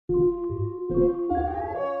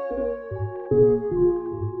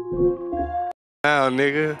down,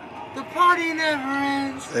 nigga? The party never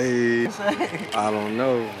ends. Hey, I don't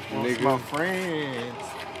know, nigga. My friends.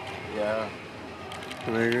 Yeah.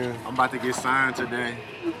 Nigga. I'm about to get signed today.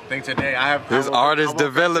 I think today I have... This artist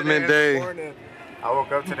development day. I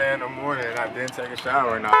woke up today in the morning and I didn't take a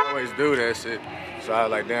shower, and I always do that shit. So I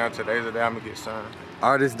was like, damn, today's the day I'm gonna get signed.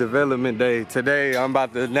 Artist development day. Today I'm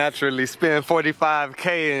about to naturally spend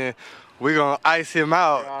 45K and we gonna ice him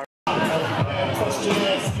out.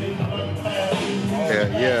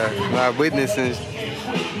 Yeah, not witnessing.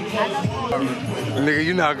 Nigga,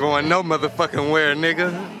 you not going no motherfucking where,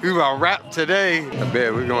 nigga. You gonna rap today. I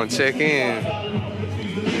bet we gonna check in.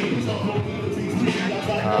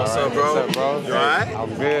 What's up, bro? What's up, bro? You alright?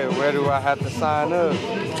 I'm good. Where do I have to sign up?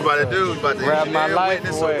 What you about to do? You about to grab my life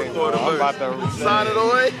away. I'm about to sign it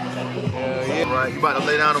away? Hell yeah. All right, you about to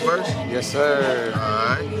lay down a verse? Yes, sir.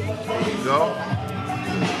 Alright, here you go.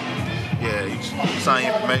 Yeah, you sign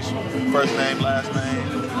your information. First name, last name,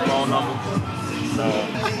 phone number.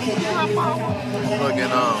 Look,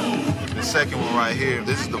 and the second one right here,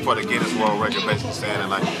 this is for the Guinness World Record, basically saying that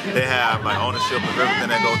like they have like ownership of everything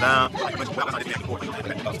that goes down.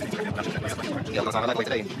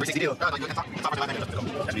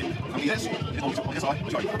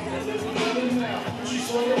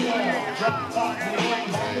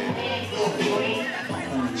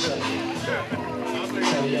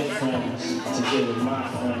 Tell your friends to get with my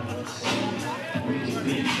friends. We can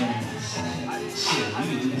be friends. Shit, we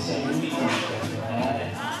can do the same with me.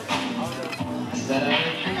 Alright? Is that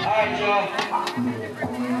alright, y'all?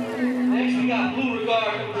 Next we got Blue Regard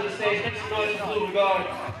coming to the stage. Make some noise for Blue Regard.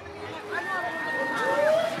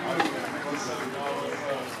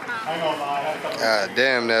 God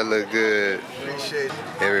damn, that look good.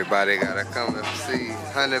 Everybody gotta come and see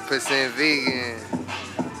 100% vegan.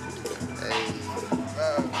 Hey.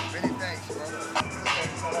 Many thanks, bro.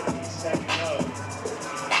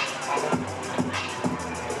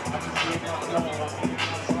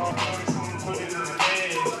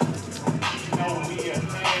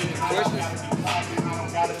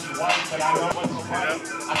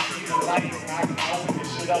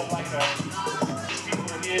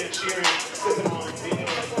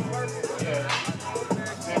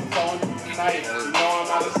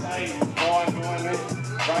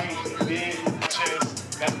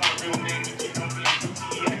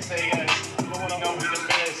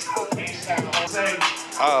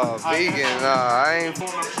 Oh, vegan, no, I ain't. I'm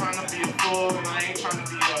trying to be a fool, and I ain't trying to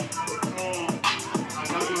be a fool. I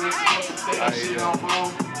know you ain't supposed to say that shit on bro.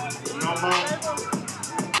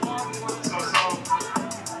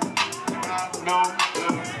 No, bro.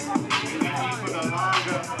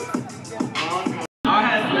 I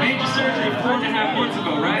had major surgery 4.5 months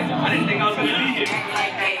ago, right? I didn't think I was gonna be here.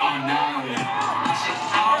 Oh, no.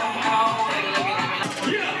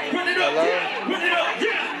 Yeah, run it up, yeah, run it up,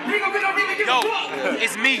 yeah. We gonna give Yo,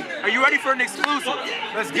 it's me. Are you ready for an exclusive?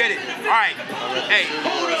 Let's get it. All right. Hey,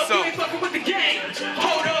 so. Hold up,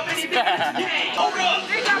 hold up.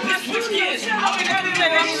 They got my switch gears. I'm about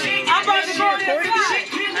to go in there.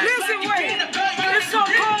 Listen, wait. It's so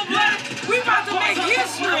cold-blooded. We about to make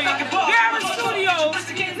history. Barron Studios.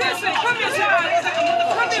 Listen, come here, guys.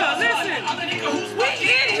 Come here, listen. We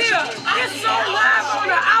in here. It's so live on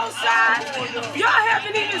the outside. Y'all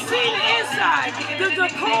haven't even seen the inside. The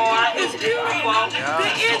decor is beautiful.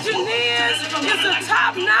 The engineers is a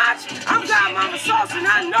top notch. I'm Godmama Sauce, and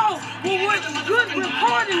I know we're good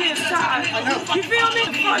recording this time. You feel me?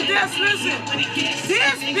 Yes, listen.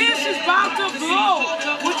 This bitch is about to blow.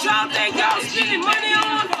 What y'all think y'all spending money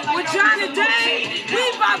on with Johnny Day?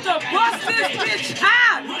 We about to bust this bitch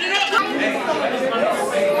out.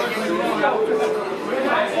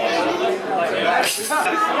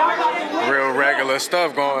 Real regular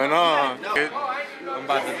stuff going on. I'm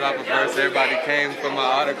about to drop a verse. Everybody came for my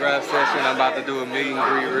autograph session. I'm about to do a meet and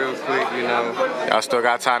greet real quick, you know. Y'all still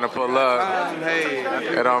got time to pull up. Hey,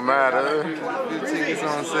 It don't matter. tickets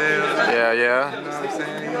on sale. Yeah, You know what I'm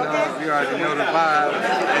saying? You know, you already know the vibe.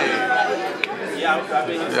 Hey.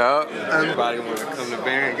 Yup. Everybody want to come to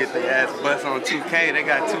Barron and get their ass bust on 2K. They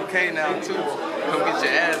got 2K now too. Come get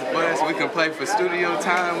your ass bust. We can play for studio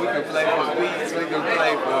time. We can play for beats. We can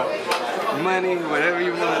play for money. Whatever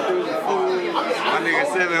you want to do. Food. My nigga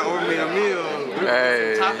 7 ordered me a meal.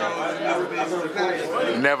 Hey.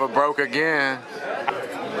 Tacos. Never broke again.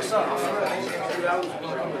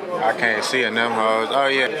 I can't see in them hoes. Oh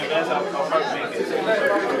yeah.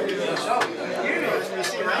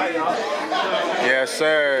 Yes,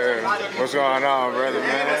 sir. What's going on, brother,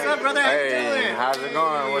 man? What's up, brother? How you doing? How's it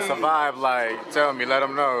going? What's the vibe like? Tell me, let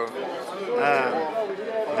them know.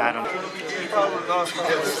 Got him.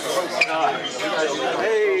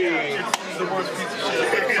 Hey. the worst piece of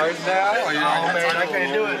shit. First down? Oh, man, I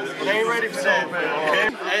can't do it. They ain't ready for that,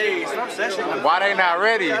 man. Hey, stop sessioning. Why they not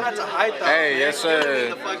ready? Shout out to Hython, Hey, man. yes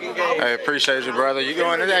sir. Hey, appreciate you, brother. You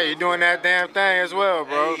doing today? You doing that damn thing as well,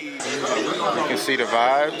 bro. You can see the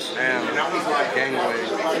vibes. Damn,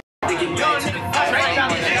 gangway.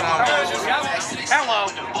 Hello.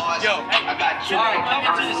 Yo. Alright,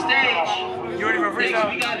 coming to the stage. You ready for freestyle?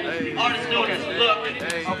 We got artists notice. Look.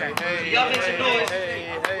 Okay. Y'all make some noise.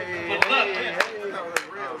 But look.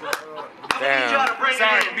 Damn.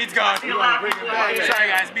 Sorry, beat's gone. Sorry,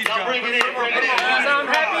 guys, beat's gone. Bring it in. I'm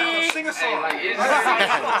happy. Sing a song. A,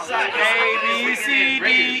 B, C,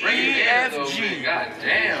 D, E, F, G. God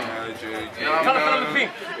damn. Tell us on the feet.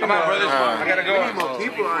 Come on, brothers. I gotta go.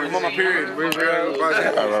 I'm on my period.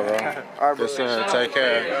 Alright, yes sir. Take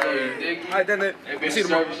care. Alright, then it. See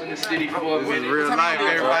tomorrow. This is real life.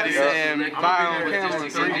 Everybody saying buy on camera,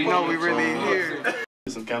 so you know we really here.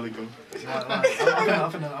 Some calico.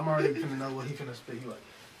 I'm already finna know what he finna spit. He like,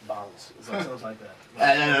 bounce. It's like something like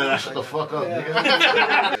that. Shut the fuck up,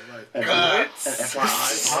 nigga.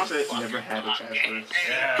 FYI, never had a chance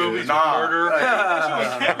for Movies, murder.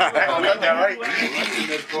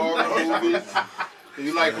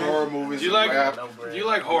 You like horror movies? You like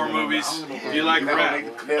horror movies? You like rap?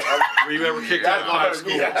 Were you ever kicked out of 5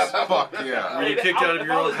 schools? Fuck yeah. Were you kicked out of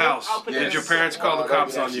your own house? Did your parents call the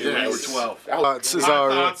cops on you when you were 12? Thoughts is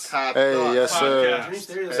already. Hey, yes sir.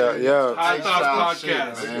 Podcast. Yeah. High Thoughts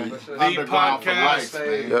Podcast. The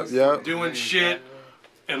podcast. Yep. Doing shit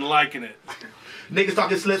and liking it. Niggas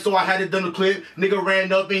talking slick, so I had it done the clip. Nigga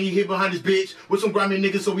ran up and he hit behind his bitch with some grimy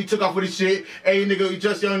niggas, so we took off with his shit. Hey, nigga, you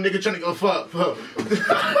just young nigga trying to go fuck.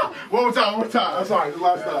 One more time. I'm sorry, the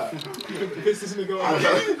last time. Piss this nigga off.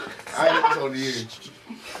 I hit this on the end.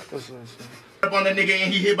 Up on that nigga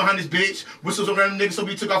and he hit behind his bitch with some random niggas, so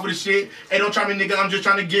we took off with his shit. Hey, don't try me, nigga, I'm just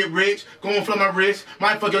trying to get rich. Go and flood my wrist.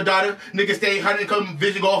 Might fuck your daughter. Nigga stay harder, come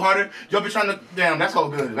vision go harder. Y'all be trying to, damn, that's all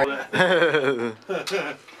good.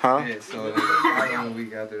 Huh? Yeah, so how long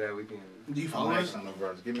week after that we can. Do you follow us? on the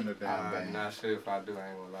verse. Give me the damn I'm not sure if I do, I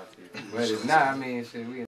ain't gonna lie to you. But it's not, I mean, shit,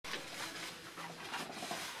 we.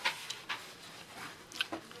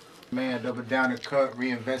 Man, double down the cut,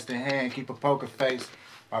 reinvest in hand, keep a poker face.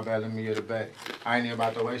 My bad, let me get it back. I ain't even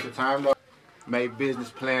about to waste your time though. Made business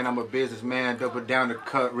plan, I'm a businessman, double down the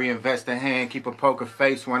cut, reinvest in hand, keep a poker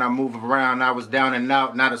face. When I move around, I was down and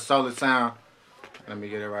out, not a solid sound. Let me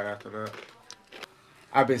get it right after that.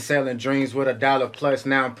 I've been selling dreams with $1 plus,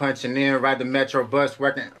 now I'm punching in, ride the Metro bus,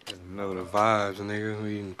 working. Know the vibes, nigga.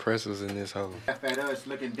 We eating pretzels in this hole. Laugh at us,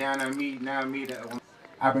 looking down on me, now me that.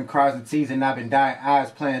 I've been crossing T's and I've been dying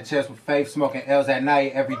eyes, playing chess with faith, smoking L's at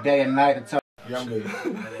night, every day and night until. Yeah, I'm good.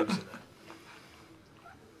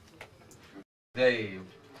 Dave,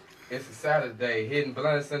 it's a Saturday, hitting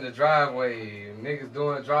blunts in the driveway. Niggas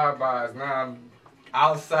doing drive-bys, now I'm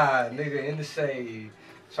outside, nigga in the shade.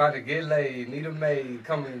 Trying to get laid, need a maid,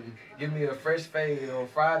 come and give me a fresh fade on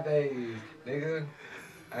Fridays, nigga.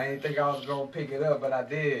 I ain't think I was gonna pick it up, but I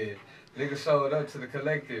did. Nigga showed up to the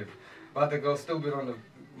collective, about to go stupid on the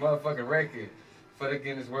motherfucking record for the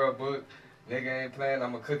Guinness World Book. Nigga ain't playing,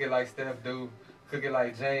 I'ma cook it like Steph do, cook it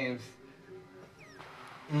like James.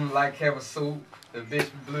 Like Kevin Soup, the bitch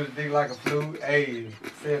blew the dick like a flute. Ayy,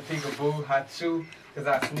 said peekaboo, hot chew, cause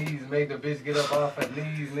I sneezed, made the bitch get up off her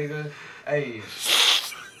knees, nigga. Ayy.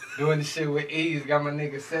 Doing this shit with ease, got my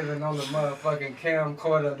nigga 7 on the motherfucking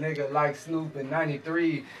camcorder, nigga, like Snoop in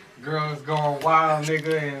 93. Girls going wild,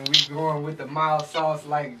 nigga, and we going with the mild sauce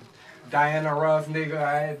like Diana Ross, nigga.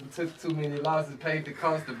 I had took too many losses, paid the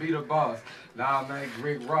cost to be the boss. Nah, man,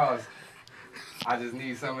 Rick Ross. I just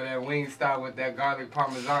need some of that Wingstop with that garlic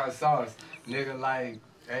parmesan sauce. Nigga, like,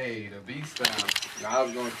 hey, the beat style. Now, I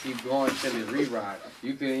was gonna keep going till it re-rock.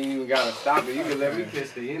 You couldn't even gotta stop it. You could let me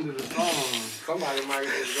catch the end of the song. Somebody might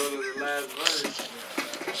just go to the last verse.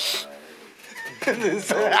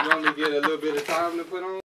 So you want me to get a little bit of time to put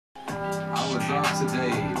on? I was off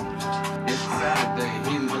today. It's Saturday.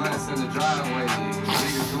 Hitting blunts in the driveway.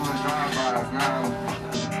 Niggas doing drive-bys now.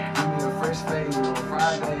 Give me a fresh fade on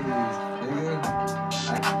Fridays. Nigga,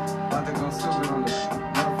 about to go stupid on the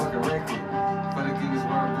motherfucking record for the Guinness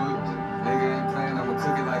World Book. Nigga ain't playing, I'ma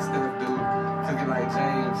cook it like Steph do, cook it like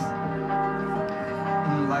James.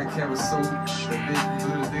 Like Kevin Soup, the bitch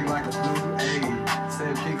blew the dick like a flute. Ayy,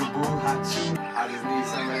 said peekaboo, hot chew. I just need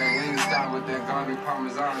some of that Wingstop with that garlic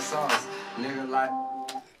parmesan sauce. Nigga like.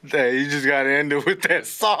 Hey, you just gotta end it with that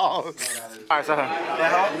sauce. Alright, so.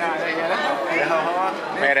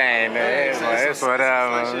 It ain't, it's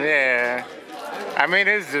whatever, yeah. I mean,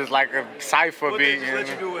 it's just like a cypher beat. Let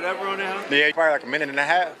you do whatever on there? Yeah, probably like a minute and a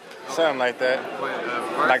half. Something like that.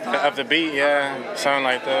 Like up the beat, yeah. Something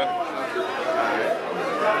like that.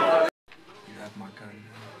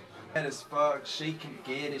 As fuck, she can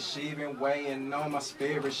get it, she been weighing on my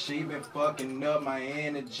spirit, she been fucking up my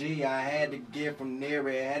energy. I had to get from near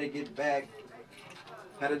it, had to get back,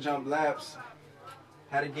 had to jump laps,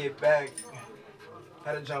 had to get back,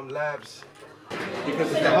 had to jump laps. Because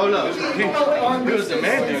it's the hold up, because the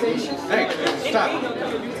man there. Hey, stop.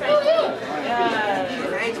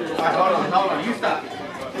 Alright, hold on, you stop.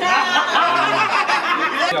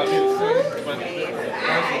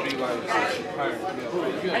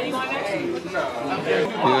 You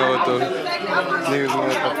know what the niggas what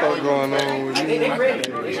the fuck going on with you?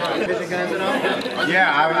 Yeah,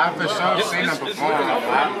 I for sure seen them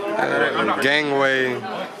perform. Gangway.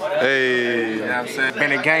 Hey. You know what I'm saying?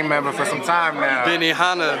 Been a gang member for some time now. Benny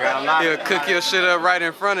Hanna, he'll cook your shit up right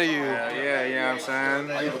in front of you. Yeah, you know what I'm saying?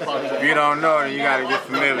 If you don't know, then you gotta get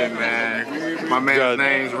familiar, man. My man's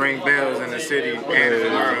names ring bells in the city and in the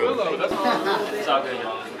world.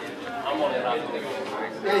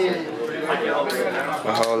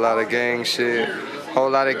 A whole lot of gang shit. Whole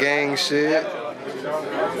lot of gang shit.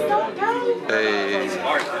 Hey.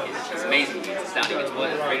 It's amazing. It's astounding. It's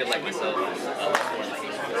what created like myself.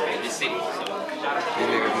 This city. So. You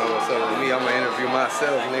niggas know what's up with me. I'ma interview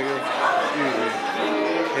myself, nigga.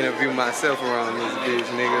 Interview myself around this bitch,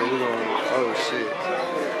 nigga. We gonna, oh shit.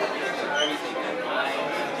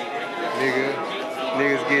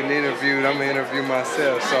 Niggas getting interviewed, I'ma interview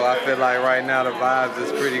myself. So I feel like right now the vibes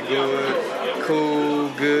is pretty good. Cool,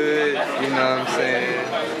 good, you know what I'm saying?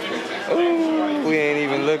 Ooh, we ain't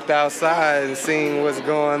even looked outside and seen what's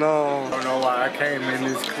going on. I don't know why I came in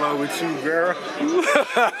this club with you, girl.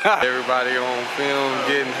 Everybody on film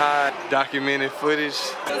getting high, documented footage.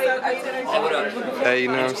 Hey, what up? Hey, you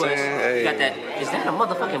know what I'm saying? Hey. You got that? Is that a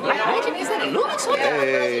motherfucking black magic? Is that a Lumix?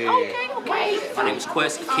 Hey. Okay. My name is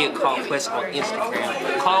Quest. A kid called Quest on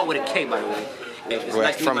Instagram. Call with a K, by the way. It's Well,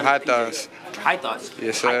 nice from High Thoughts. High Thoughts.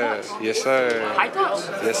 Yes, sir. Yes, sir. High Thoughts.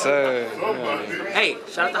 Yes, sir. Yeah. Hey,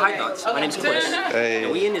 shout out to High Thoughts. My name's Quest. Hey.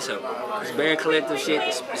 And we in this up. This Barron Collective shit,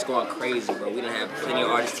 it's going crazy, bro. We done have plenty of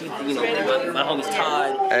artists. You know, my homies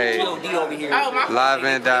Todd, Hey. G.O.D. over here. Live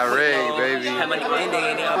and direct, baby. Have my nigga Ende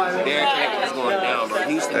in there. Barron Collective is going down, bro.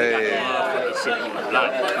 Houston, we got the motherfucking shit on the block.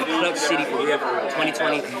 We clutch city for real for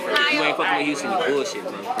 2020. You ain't fucking with Houston, you bullshit,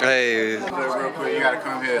 man. Hey. Real quick, you gotta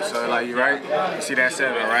come here. So like you right, you see that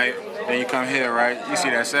 7, right? Then you come here, right? You see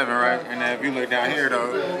that 7, right? And then if you look down here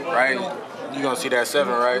though, right? You gonna see that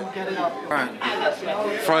 7, right?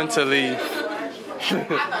 Frontally.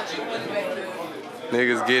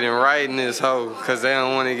 Niggas getting right in this hoe, cause they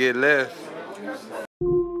don't want to get left.